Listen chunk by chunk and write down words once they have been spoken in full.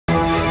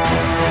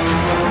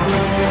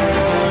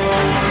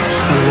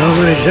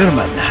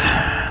gentlemen.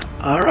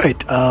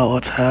 Alright,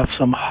 let's have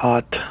some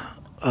hot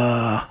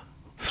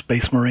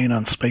Space Marine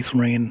on Space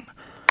Marine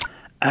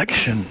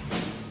action.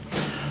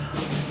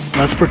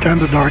 Let's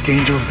pretend the Dark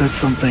Angels did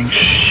something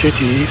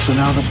shitty, so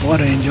now the Blood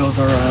Angels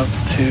are out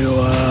to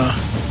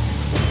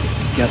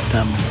get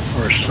them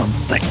or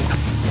something.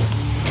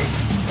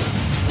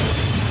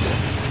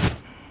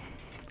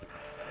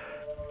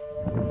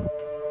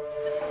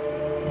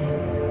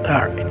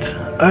 Alright.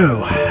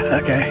 Oh,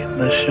 okay.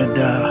 This should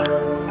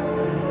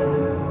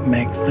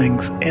make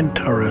things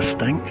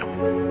interesting.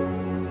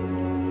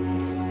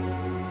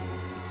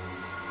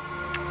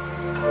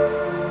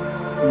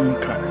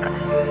 Okay.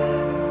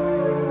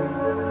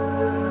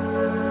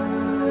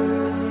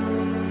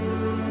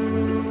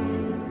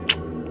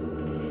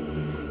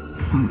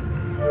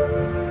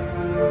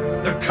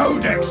 The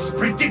Codex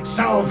predicts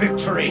our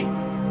victory.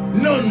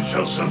 None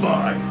shall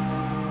survive.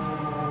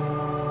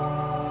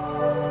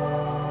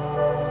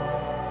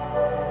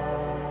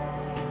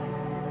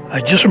 I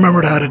just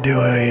remembered how to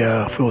do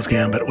a Fool's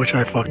Gambit, which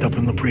I fucked up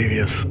in the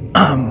previous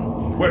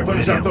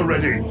Weapons video. at the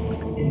ready.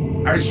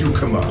 As you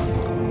command.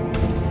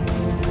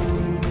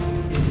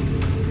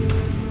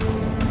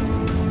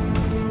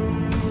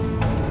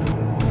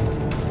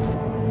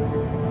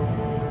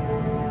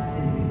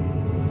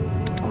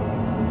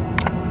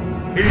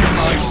 In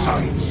my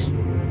sights.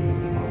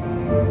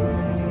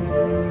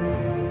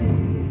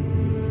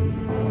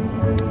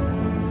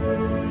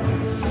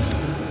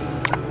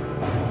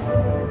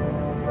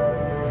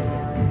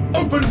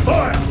 Open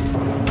fire!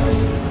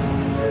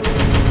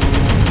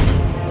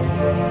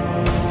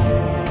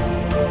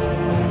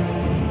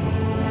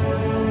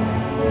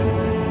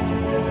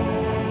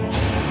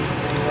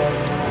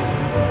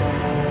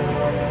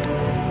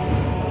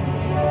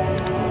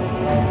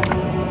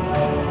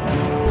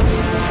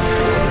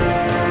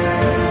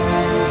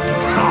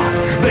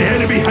 The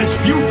enemy has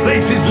few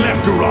places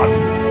left to run.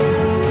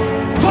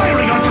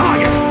 Firing on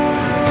target!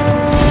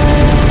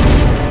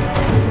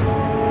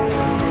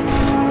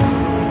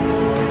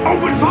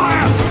 Open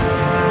fire!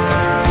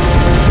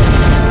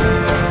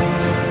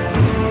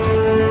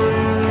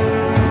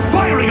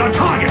 Firing on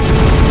target!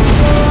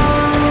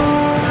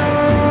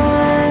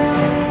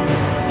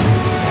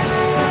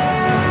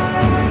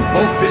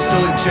 Bolt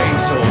pistol and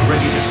chainsaw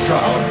ready to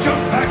strike. Our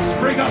jump packs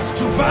bring us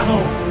to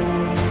battle!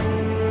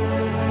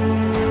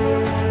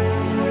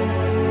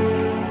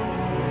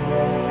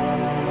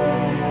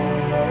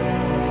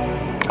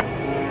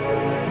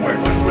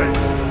 Weapon ready!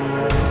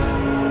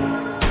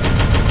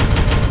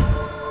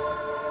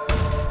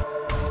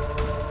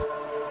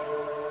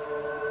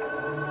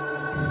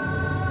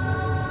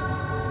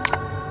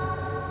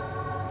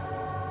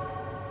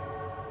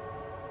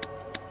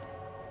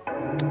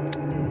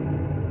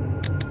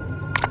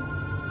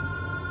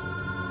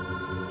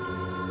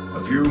 A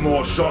few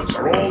more shots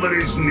are all that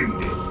is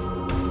needed.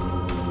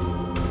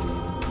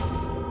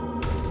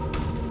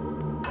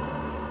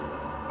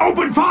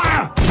 Open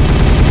fire!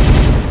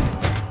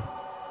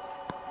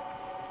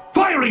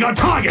 Firing on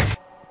target!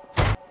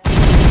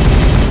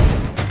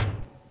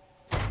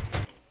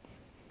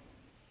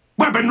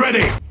 Weapon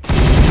ready!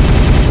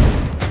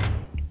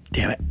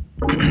 Damn it.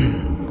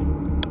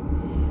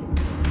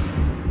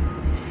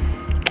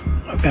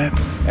 Okay.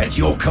 At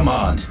your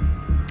command.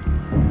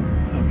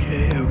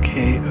 Okay.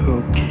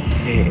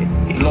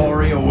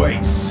 Glory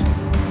awaits.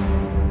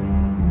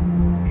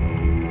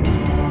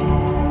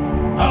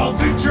 Our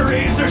victory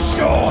is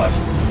assured.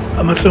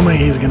 I'm assuming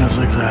he's gonna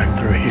zigzag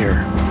through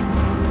here.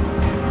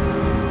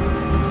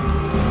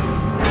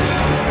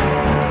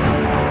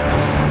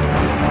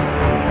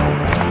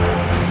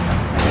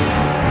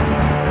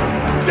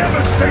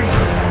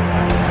 Devastation!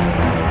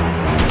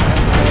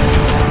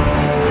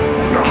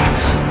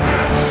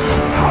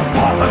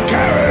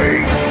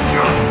 Apothecary!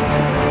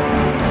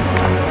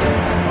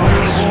 I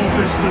will hold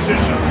this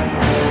position.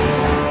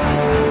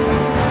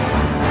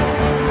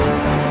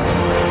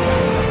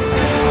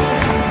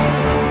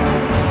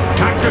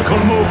 Tactical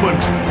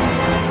movement!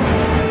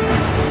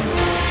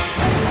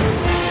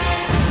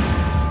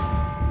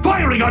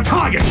 Firing on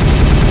target!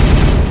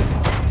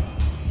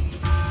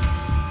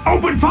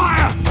 Open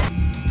fire!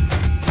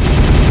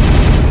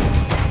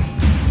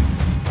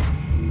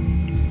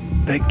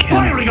 Big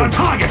Firing on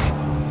target!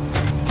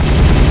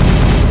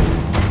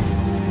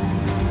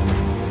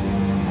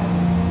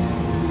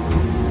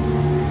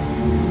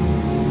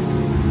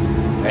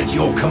 At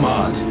your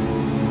command.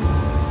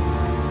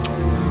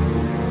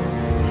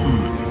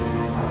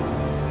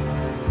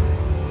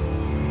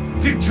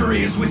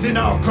 Victory is within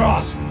our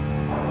grasp.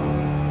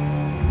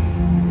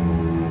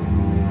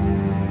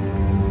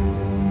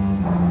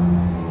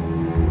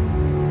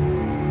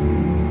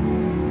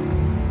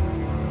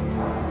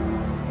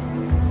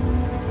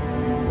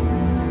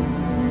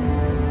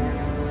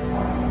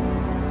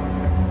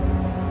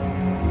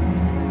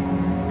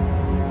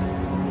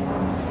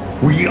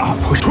 We are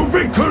pushed to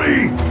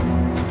victory!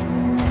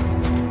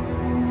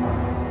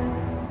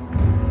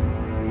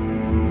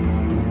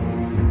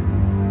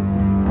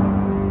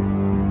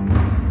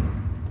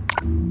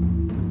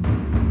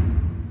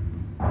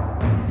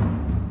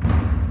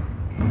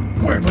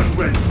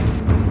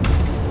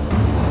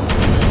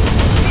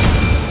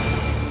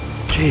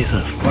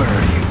 Jesus, where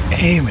are you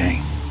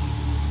aiming?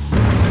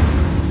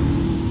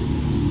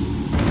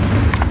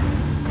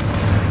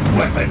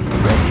 Weapon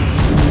ready.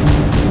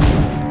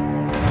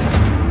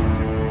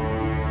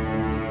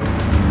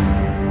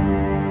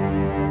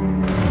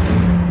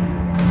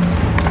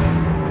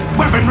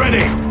 Weapon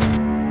ready!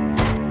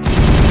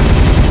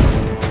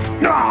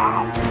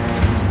 Ah!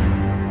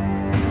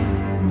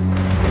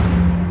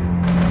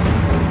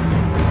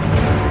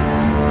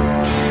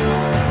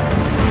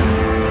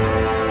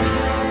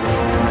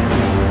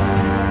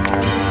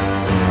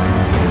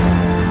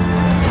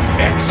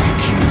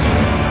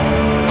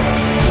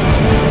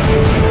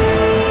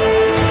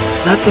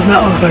 That does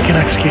not look like an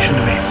execution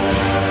to me.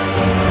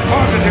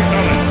 Target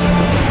acknowledged.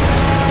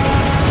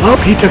 Oh,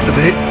 he took the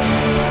bait.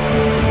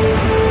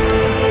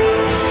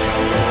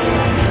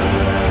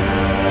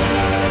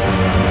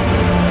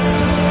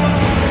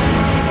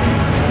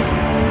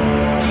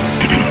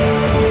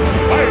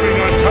 Firing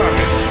on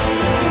target.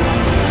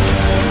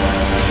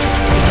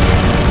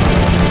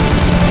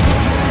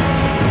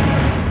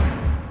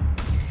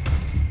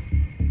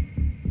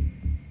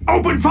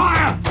 Open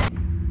fire!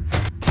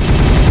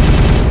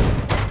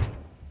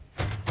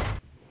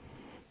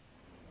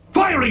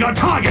 Firing on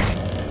target!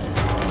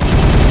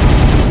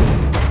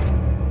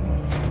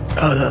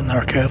 Oh, that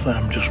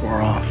narcothan just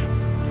wore off.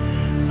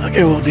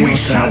 Okay, we'll deal We with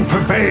shall that.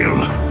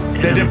 prevail!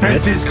 In Their a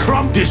defenses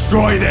crumb.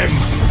 Destroy them!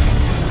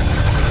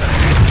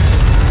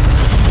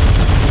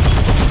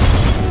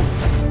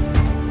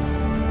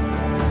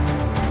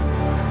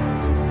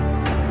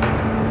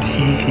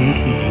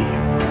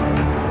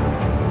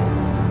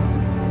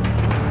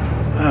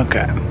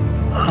 Okay.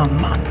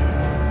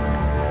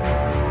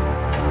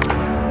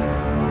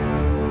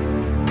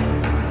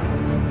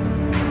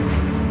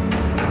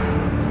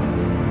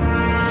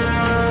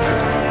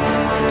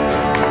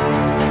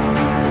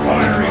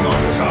 Firing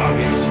on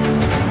targets.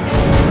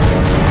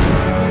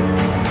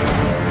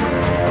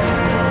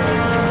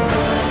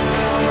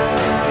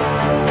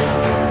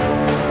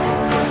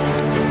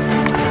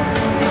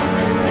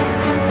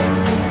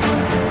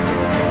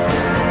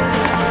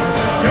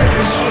 Get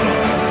in order.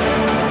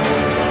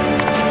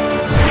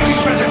 Seize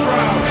better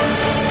ground.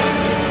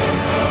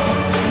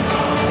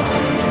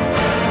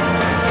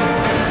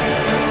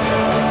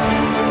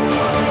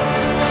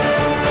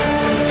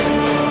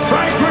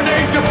 Frag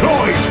grenade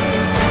deployed.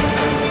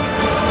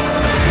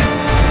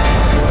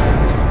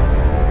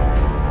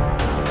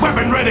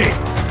 Weapon ready!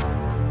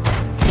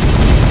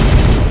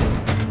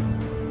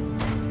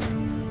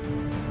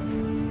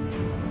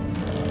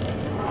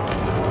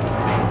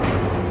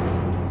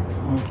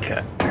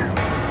 Okay.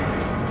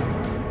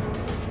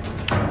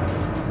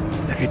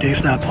 If you take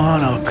that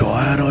pawn, I'll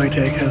gladly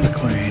take it as a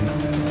queen.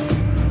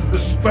 The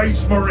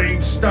Space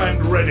Marines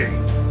stand ready.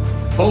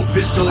 Bolt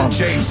pistol and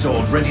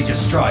chainsword ready to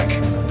strike.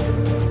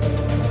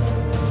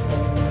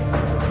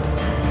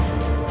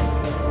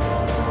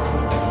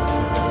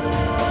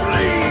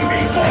 Flee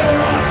before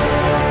us!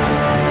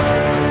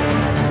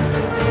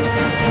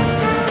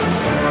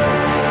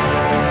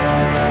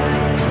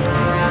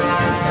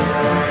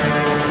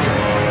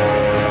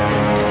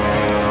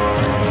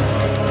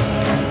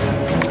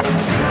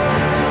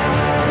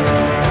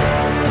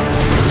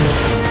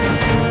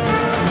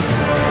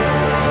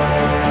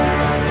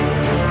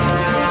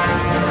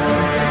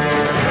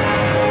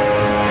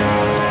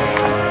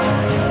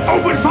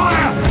 Open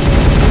fire!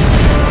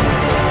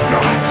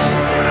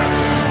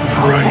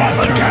 Brilliant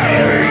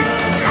Terminator.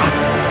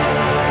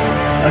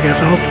 Okay,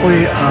 so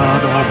hopefully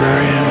the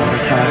Librarian will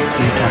attack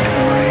the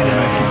Tactical Marine and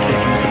I can take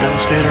him with the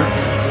Devastator.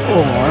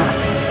 Or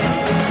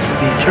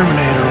the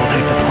Terminator will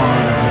take the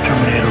pawn and the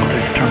Terminator will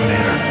take the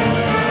Terminator.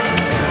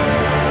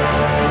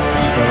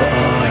 So,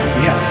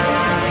 yeah.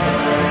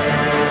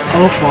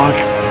 Oh, fuck.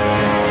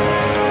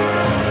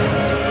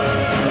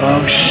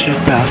 Oh, shit,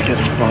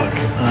 baskets, fuck.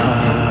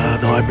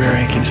 The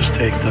Librarian can just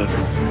take the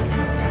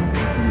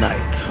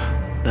Knight.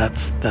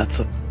 That's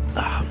a...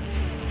 Ah,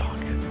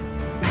 fuck.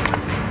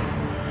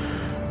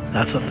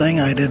 That's a thing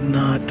I did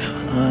not,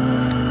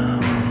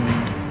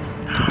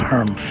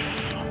 Harmf.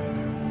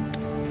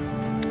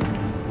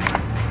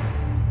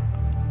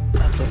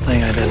 That's a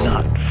thing I did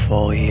not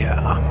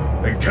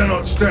yeah. They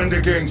cannot stand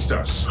against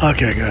us.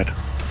 Okay, good.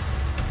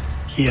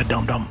 Yeah,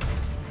 dum-dum.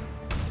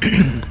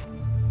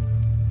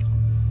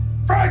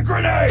 Frag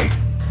grenade!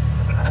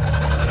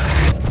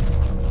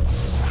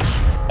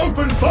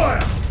 Open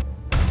fire!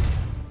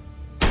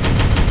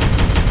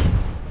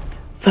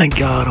 Thank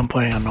God I'm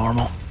playing on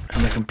normal,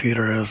 and the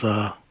computer is,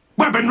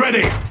 Weapon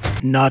ready!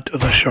 not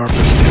the sharpest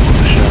tool in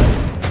the shed.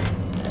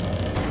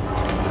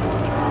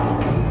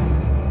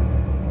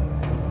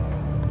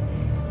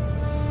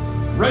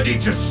 Ready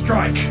to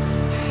strike!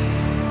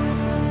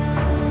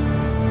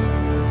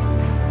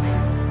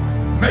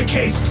 Make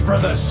haste,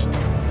 brothers!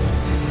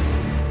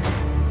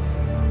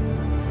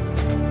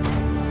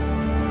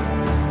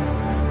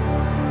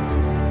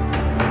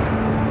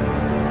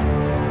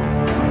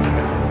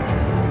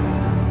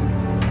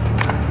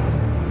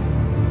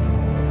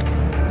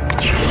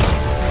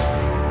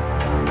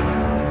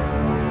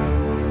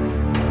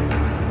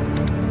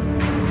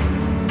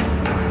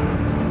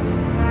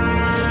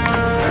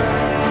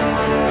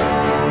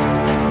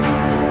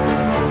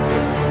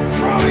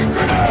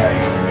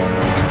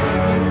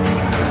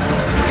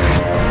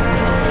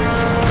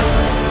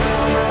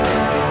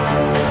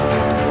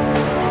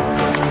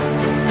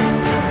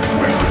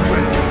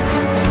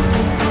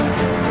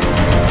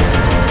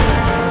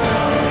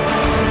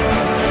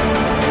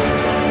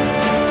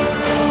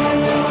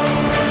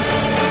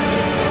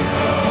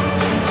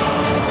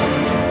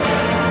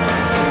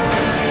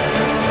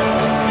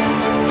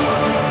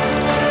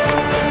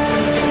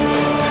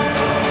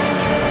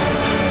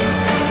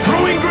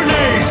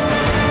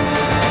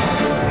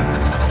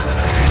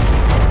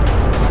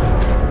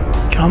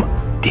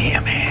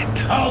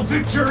 Our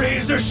victory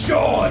is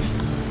assured!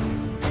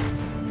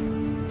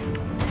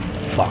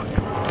 Fuck.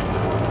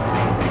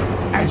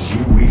 As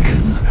you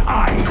weaken,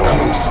 I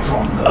grow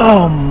stronger.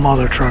 Oh,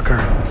 mother trucker.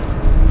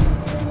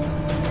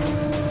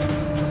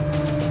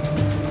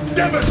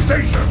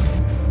 Devastation!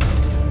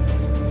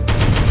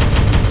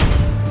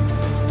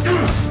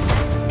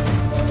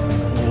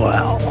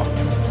 Wow.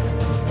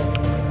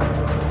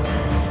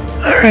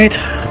 Alright.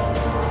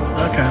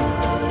 Okay.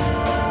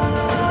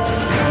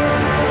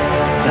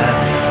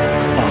 That's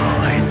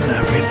fine.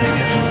 Everything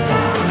is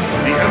fine.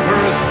 The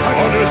Emperor's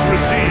orders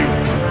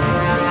received.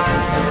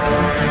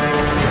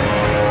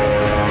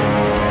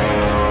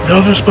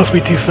 Those are supposed to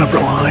be two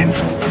separate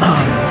lines.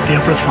 The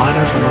Emperor's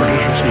finest and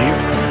orders received.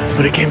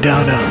 But it came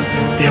down to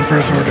the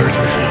Emperor's orders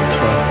received,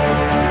 so...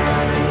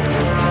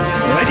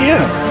 Good idea.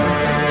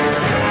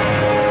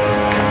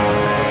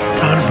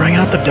 Time to bring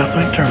out the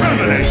Deathwing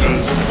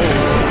Terminators.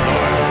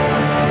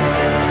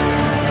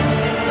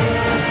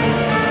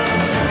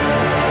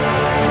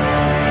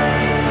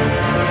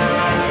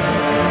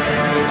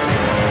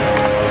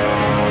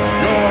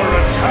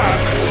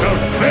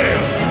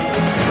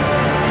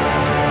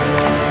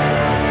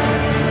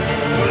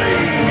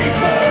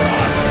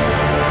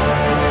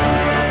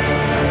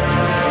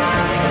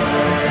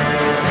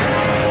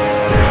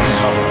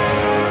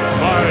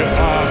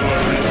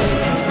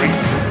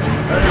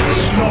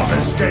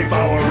 Escape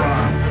our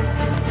wrath.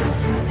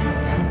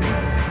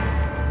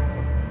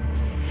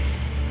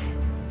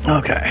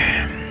 Okay.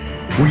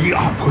 We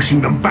are pushing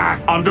them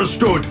back.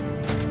 Understood.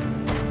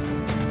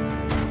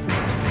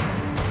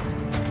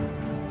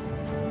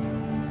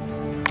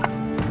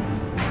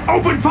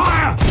 Open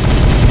fire!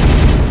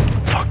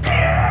 Fuck.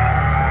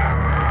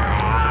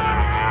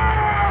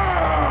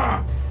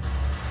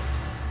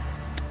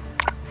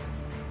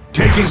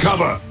 Taking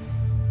cover.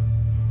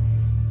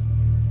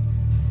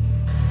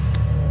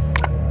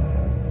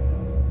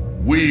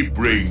 We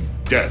bring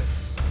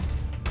death.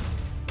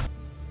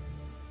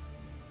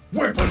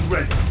 Weapon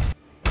ready.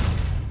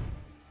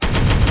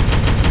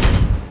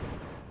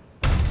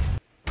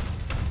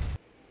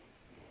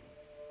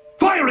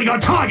 Firing on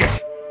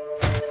target!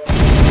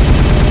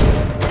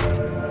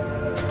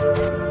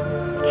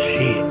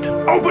 Shit.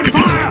 Open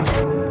fire!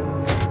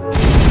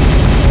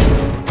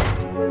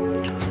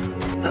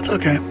 That's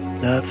okay.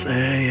 That's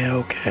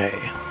a-okay.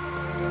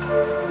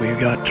 We've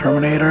got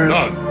Terminators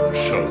None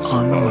shall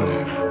on the survive.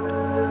 move.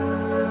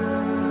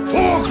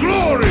 For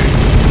glory!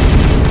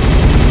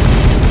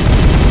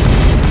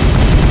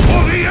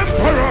 For the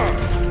Emperor!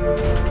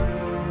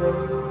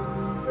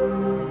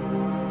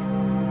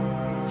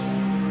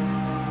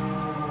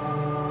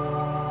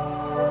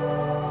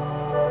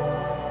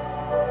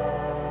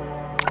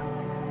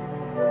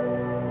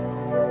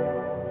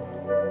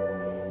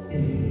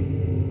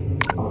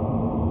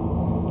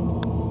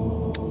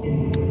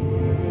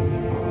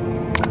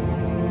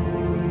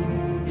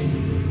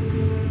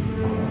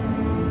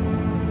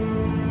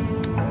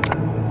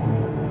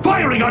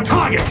 Firing on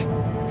target!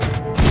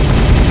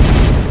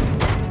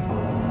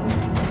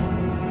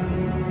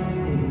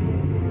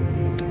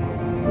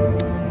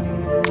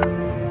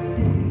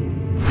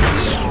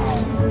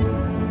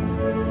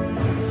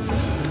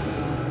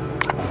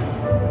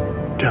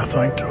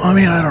 Deathwing. I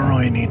mean, I don't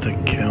really need to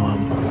kill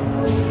him.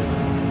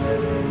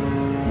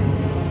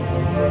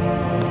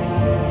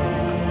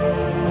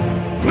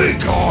 Be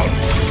gone!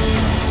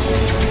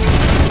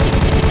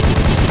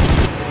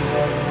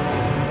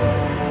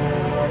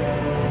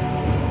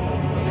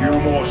 A few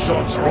more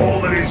shots are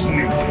all that is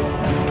needed.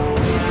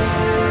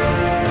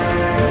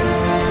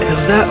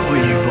 Is that what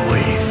you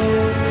believe?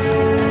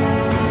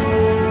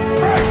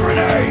 Frag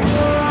grenade!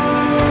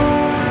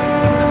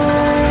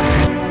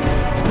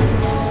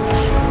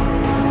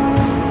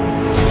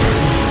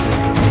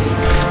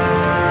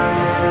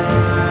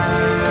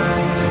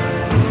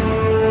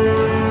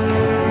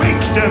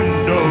 Make them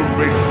know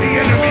when the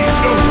enemy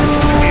knows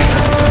it.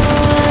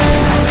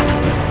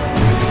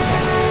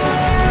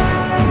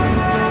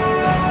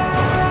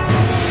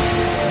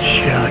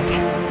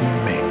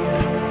 Checkmate.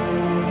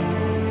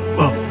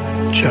 Well,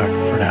 check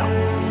for now.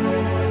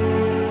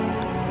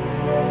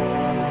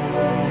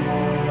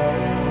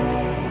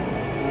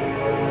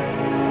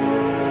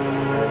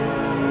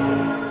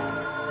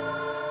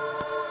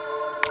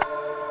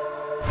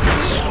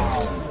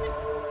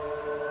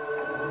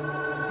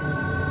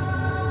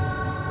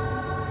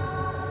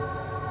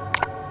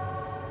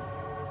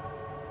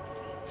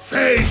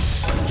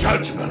 Face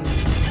judgment.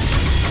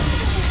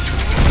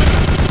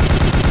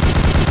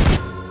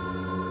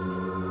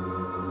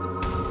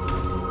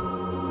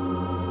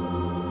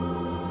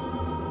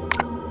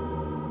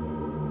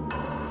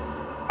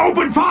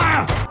 Open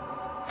fire!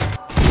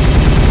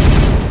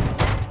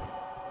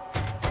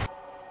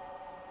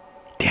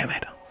 Damn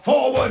it.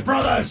 Forward,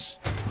 brothers!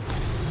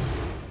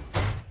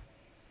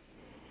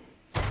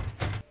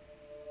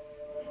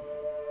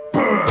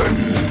 Burn!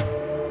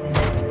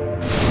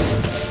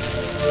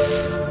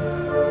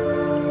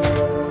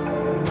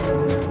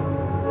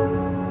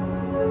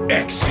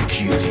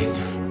 Executing.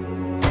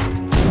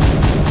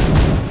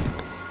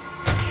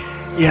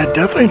 Yeah,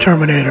 definitely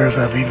Terminators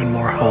have even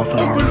more health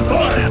and armor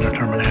than standard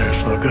Terminators,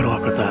 so good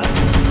luck with that.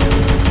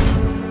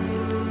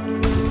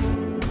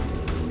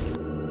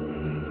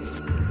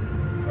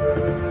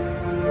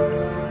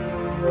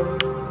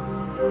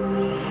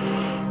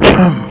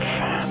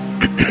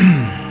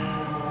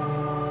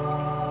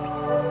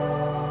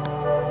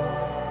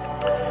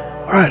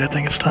 Alright, I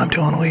think it's time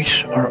to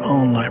unleash our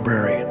own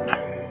librarian.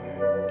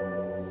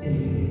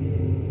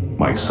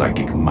 My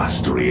psychic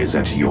mastery is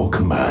at your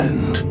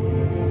command.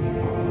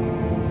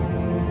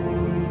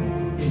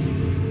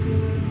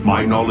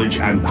 My knowledge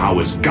and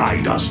powers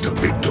guide us to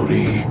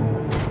victory.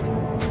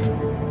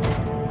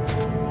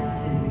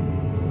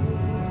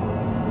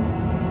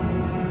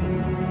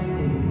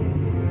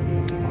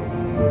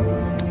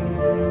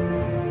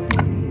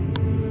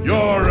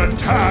 Your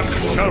attack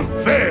shall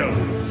fail!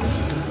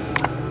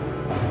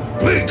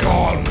 Be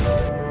gone!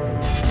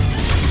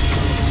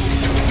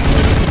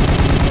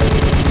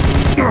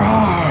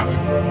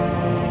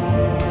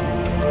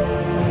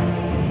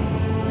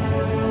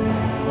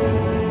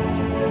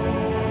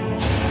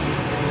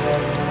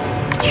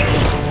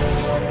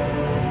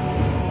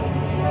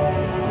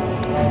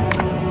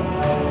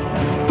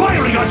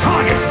 Firing on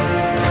target!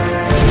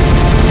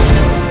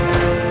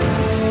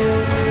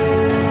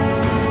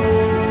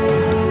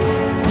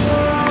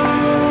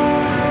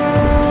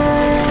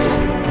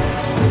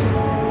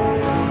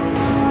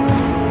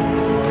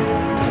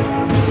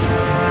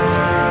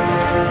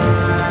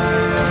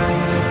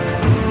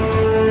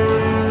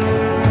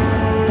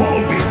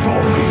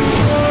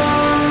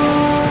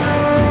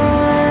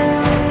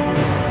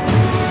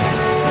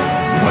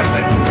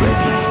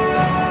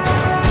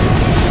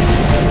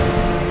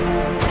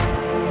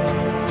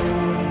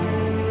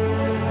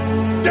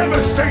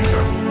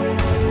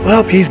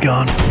 Well, he's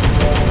gone.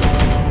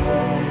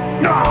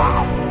 No!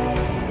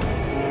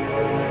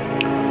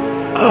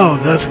 Oh,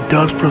 this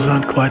does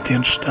present quite the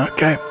interest.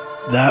 Okay,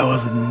 that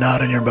was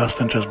not in your best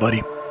interest,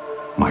 buddy.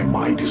 My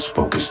mind is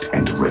focused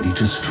and ready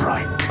to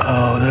strike.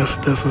 Oh, this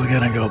is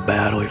gonna go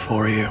badly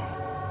for you.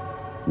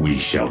 We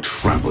shall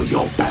trample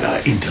your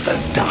banner into the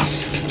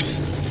dust.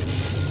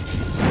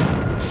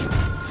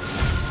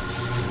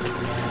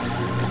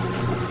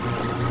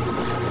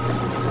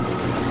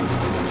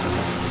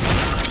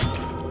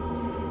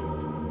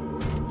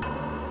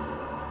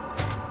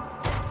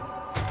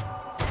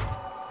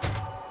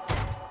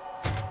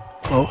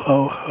 Ho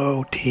ho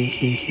ho tee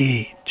hee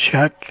hee.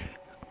 Check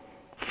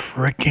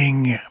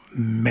freaking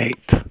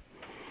mate.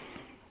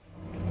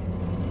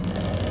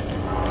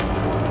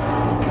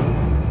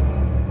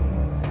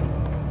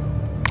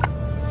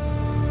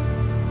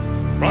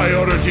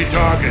 Priority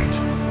target.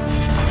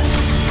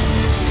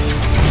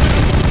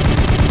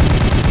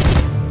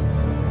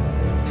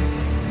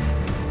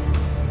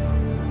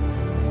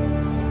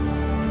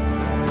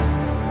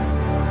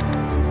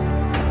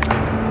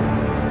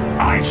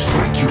 I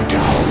strike you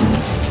down.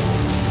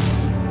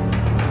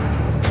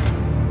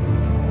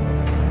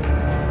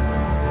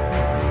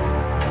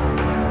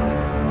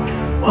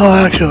 Well,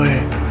 actually,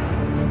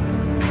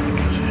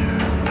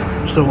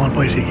 still one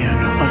place he can't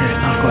go. Okay,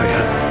 not quite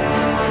yet.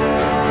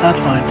 That's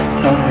fine.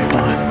 Totally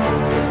fine.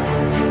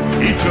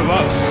 Each of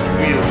us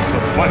wields the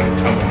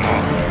bite of an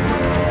arm.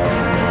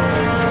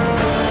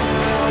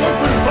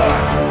 Open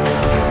fire!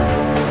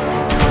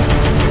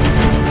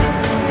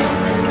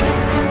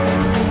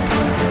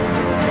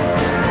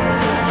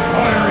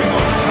 Firing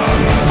on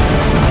target.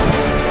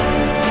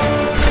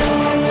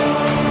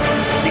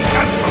 The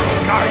Emperor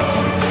guide.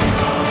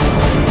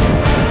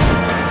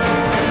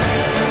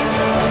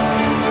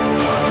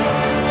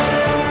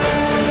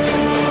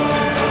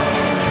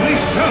 We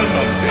shall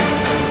not fail.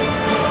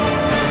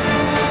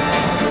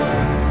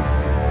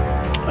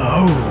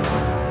 Oh,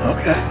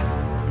 okay.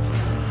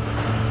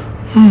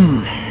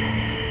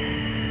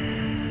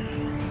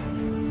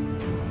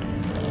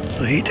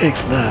 So he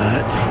takes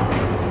that.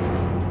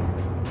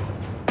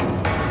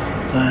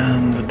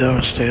 Then the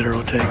Devastator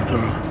will take the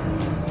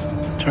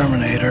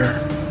Terminator.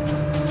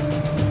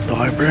 The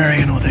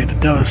Librarian will take the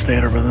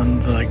Devastator, but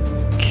then the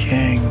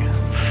King.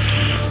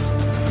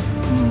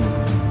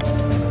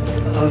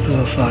 This is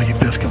a soggy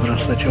biscuit of a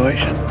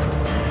situation.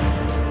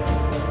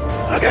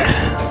 Okay,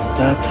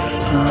 that's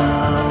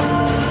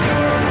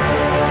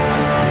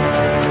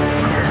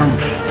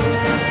Humph.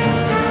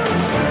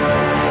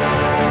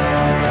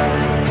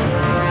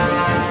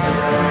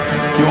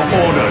 Your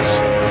orders.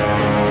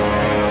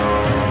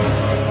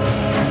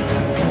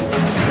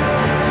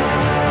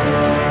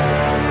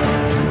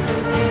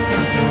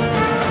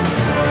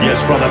 Yes,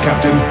 brother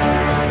captain.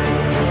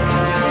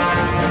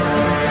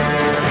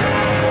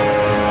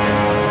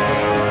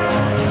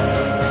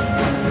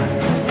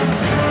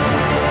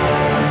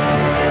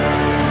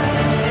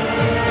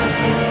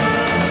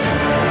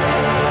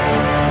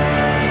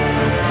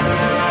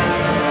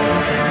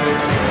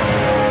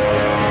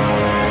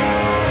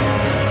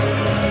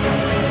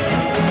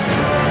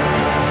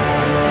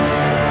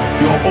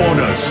 Your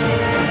orders.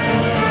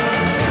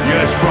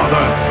 Yes,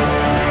 brother.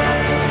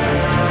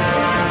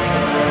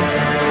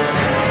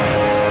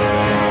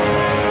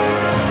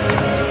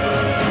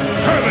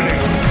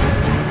 Terminate.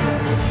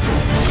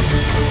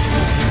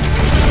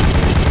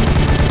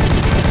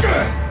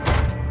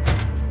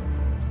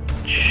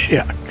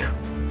 check.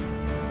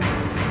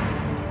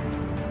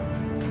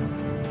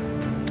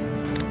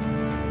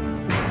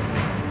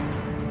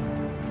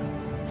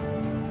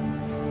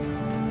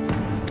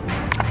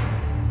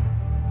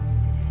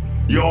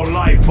 Your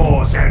life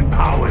force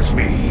empowers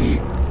me.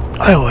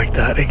 I like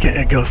that.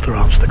 It goes through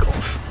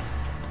obstacles.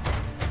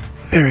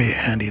 Very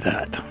handy,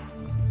 that.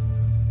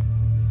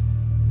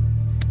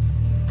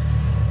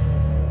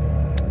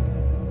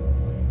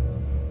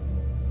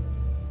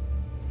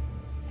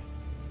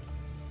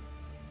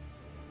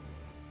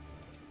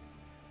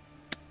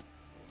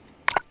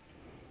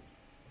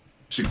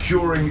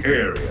 Securing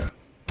area.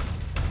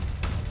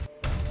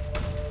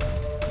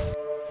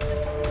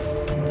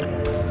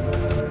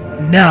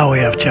 Now we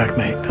have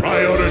checkmate.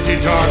 Priority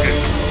target.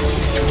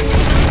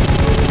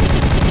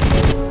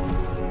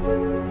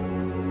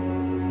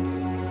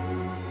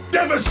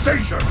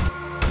 Devastation.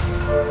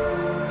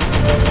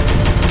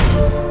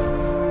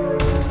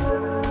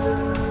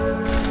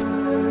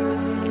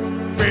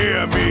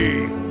 Fear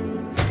me.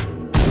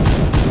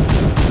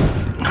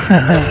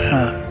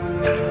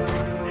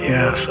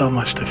 Yeah, so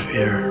much to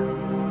fear.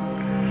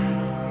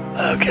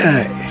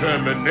 Okay.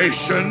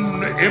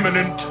 Termination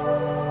imminent.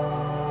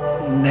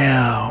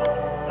 Now,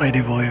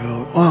 Lady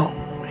Voivo. Well,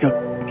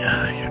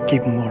 you'll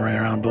keep him moving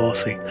around, but we'll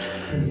see.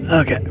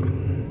 Okay.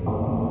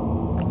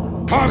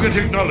 Target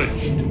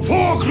acknowledged.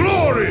 For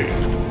glory.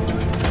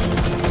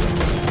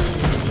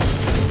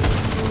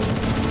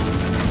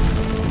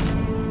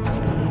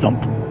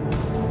 Thump.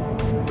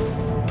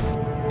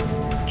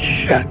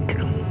 Check.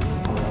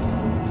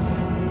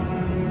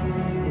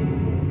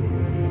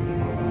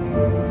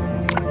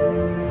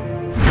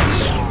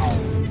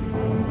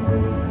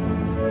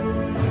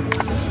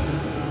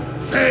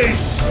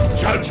 Face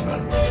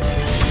judgment.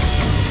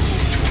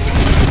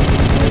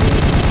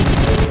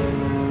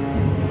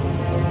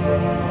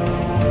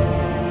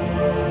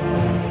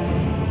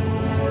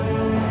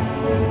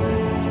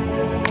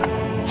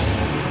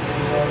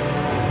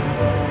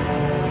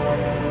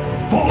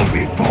 Fall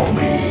before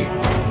me.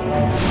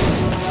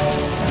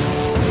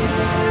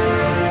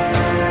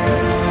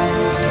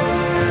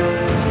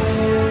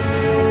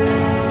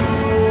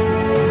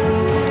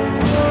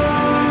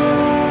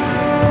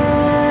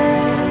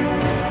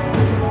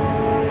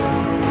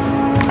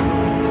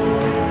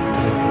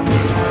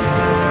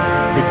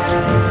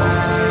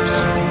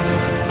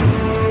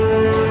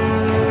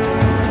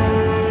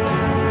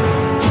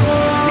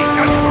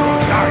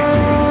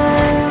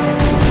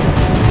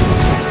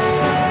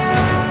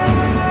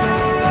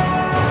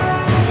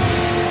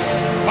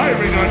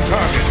 Firing on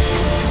target.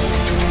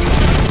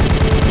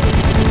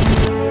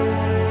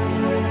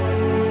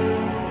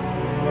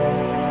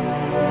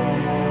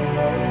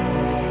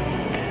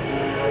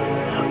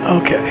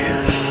 Okay,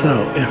 so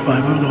if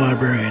I move the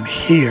librarian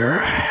here,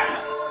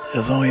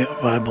 there's only a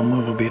viable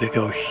move would be to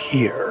go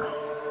here.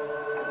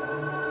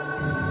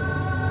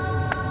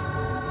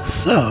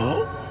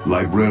 So,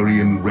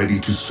 Librarian ready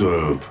to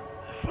serve.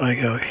 if I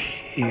go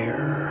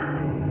here...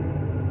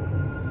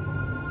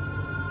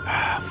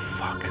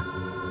 fuck.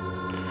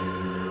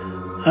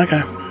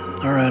 Okay.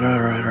 Alright.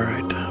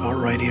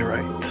 Alrighty,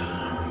 right.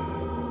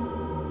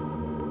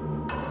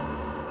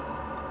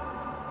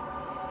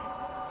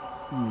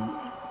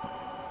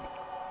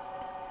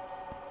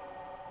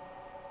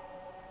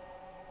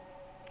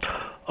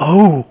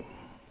 Oh.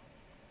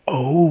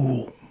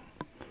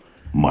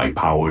 My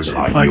powers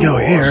are If I go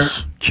here,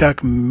 yours.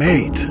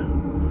 checkmate.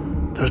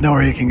 There's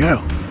nowhere you can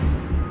go.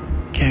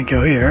 Can't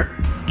go here.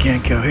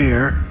 Can't go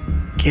here.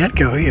 Can't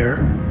go here.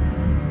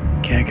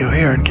 Can't go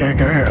here and can't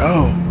go here.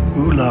 Oh,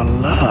 ooh la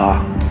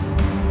la.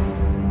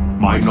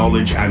 My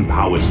knowledge and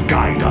powers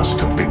guide us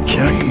to victory.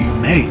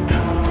 Checkmate.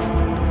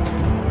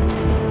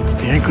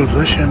 The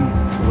Inquisition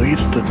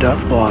leads the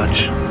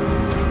Deathwatch.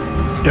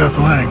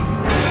 Deathwing.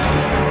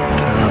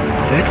 To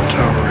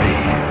victory.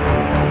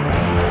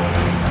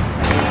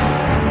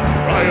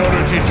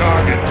 Priority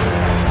target.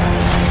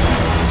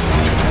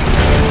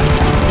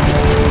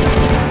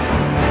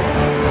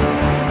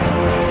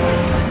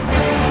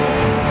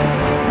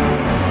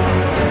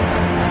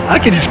 I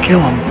could just kill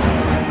him.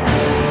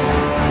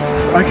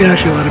 I could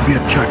actually let it be a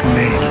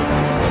checkmate.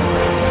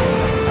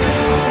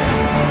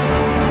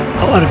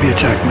 I'll let it be a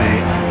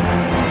checkmate.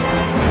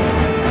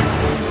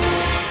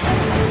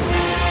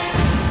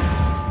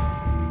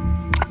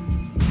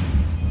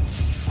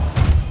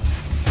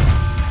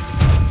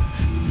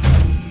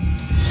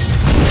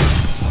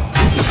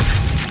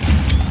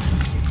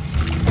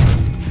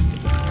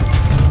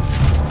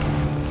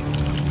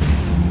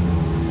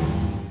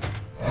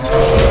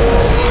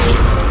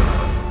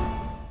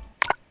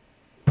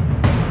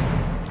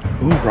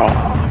 Hoorah!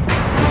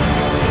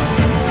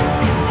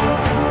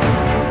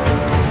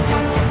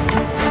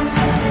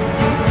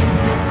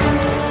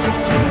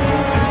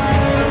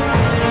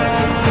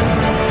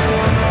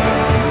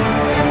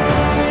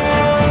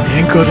 The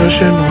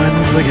Inquisition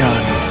wins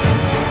again.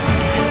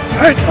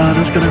 Alright,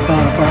 that's gonna call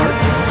it apart.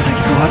 Thank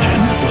you for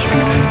watching. This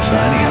has been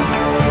signing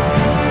out.